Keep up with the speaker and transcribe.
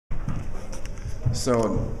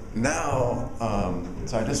So now,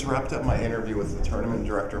 so I just wrapped up my interview with the tournament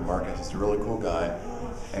director, Marcus. He's a really cool guy.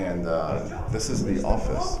 And this is the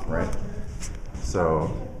office, right?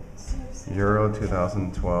 So, Euro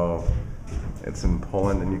 2012. It's in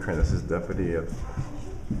Poland and Ukraine. This is deputy of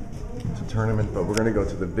the tournament, but we're going to go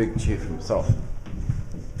to the big chief himself.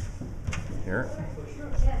 Here.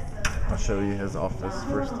 I'll show you his office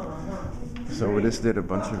first. So we just did a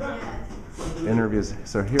bunch of interviews.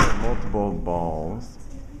 So here are multiple balls.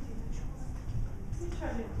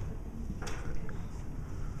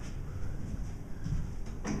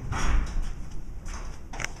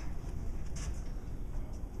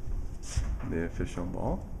 The official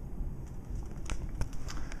ball.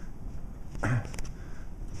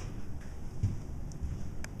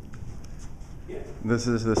 This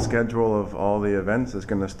is the schedule of all the events. It's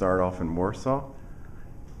going to start off in Warsaw,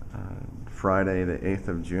 Friday the 8th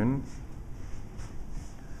of June.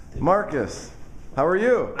 Marcus, how are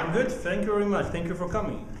you? I'm good, thank you very much. Thank you for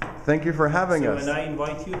coming. Thank you for having us. And I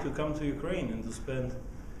invite you to come to Ukraine and to spend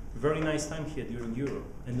a very nice time here during Euro,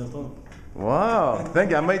 and not only. Wow,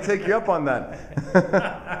 thank you. I might take you up on that.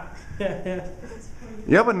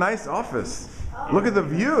 You have a nice office. Look at the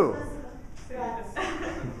view.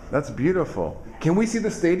 That's beautiful. Can we see the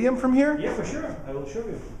stadium from here? Yeah, for sure. I will show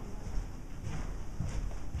you.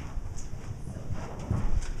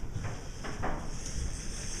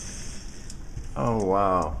 Oh,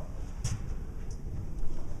 wow.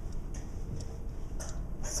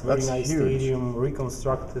 It's a very That's nice huge. stadium,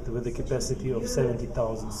 reconstructed with a capacity of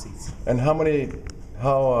 70,000 seats. And how many,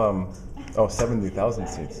 oh, 70,000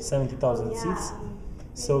 seats. 70,000 seats.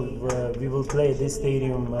 So we will play at this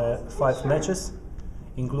stadium 5 matches,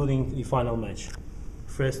 including the final match,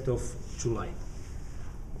 1st of July.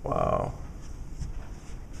 Wow.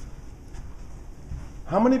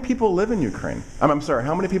 How many people live in Ukraine? I'm sorry,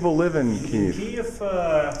 how many people live in Kyiv? Kyiv,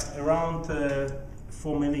 around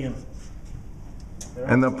 4 million.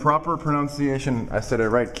 And the proper pronunciation, I said it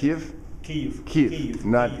right, Kyiv? Kyiv. Kyiv,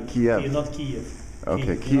 not Kiev. Not Kyiv.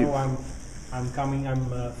 Okay, Kyiv. Kyiv. You know, I'm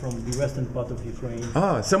from the western part of Ukraine.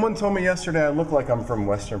 Ah, someone told me yesterday I look like I'm from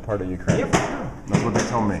western part of Ukraine. Yeah, for sure. That's what they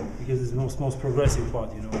told me. Because it's the most progressive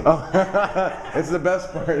part, you know. Oh, it's the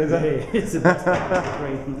best part, is it? Yeah, it's the best part of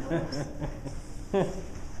Ukraine.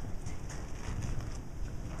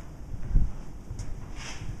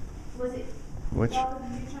 Was it? Which?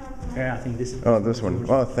 Yeah, I think this is. Oh, this one.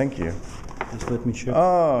 Oh, thank you. Just let me check.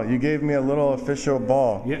 Oh, you gave me a little official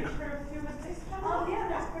ball. Yeah. Oh yeah,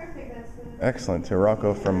 that's perfect. That's Excellent. To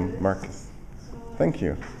Rocco from Marcus. Thank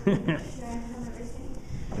you.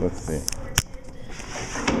 Let's see.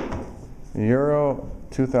 Euro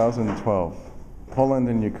 2012. Poland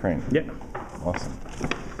and Ukraine. Yeah. Awesome.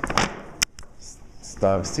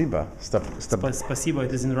 Spasiba. Spasibo,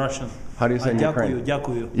 it is in Russian. How do you say in Ukraine?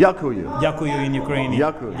 Дякую. Yakuyu. Дякую in Ukrainian.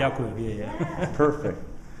 Дякую. Дякую, yeah. Perfect.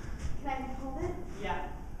 Can I hold it? Yeah.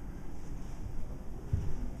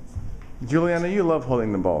 Juliana, you love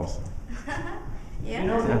holding the balls. Yeah. You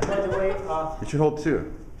know that, by the way, You should hold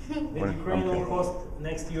two. that Ukraine will host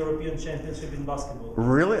next European Championship in basketball.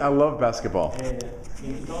 Really? I love basketball. Yeah,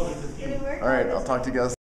 in 2015. Did it work? All right, I'll talk to you guys.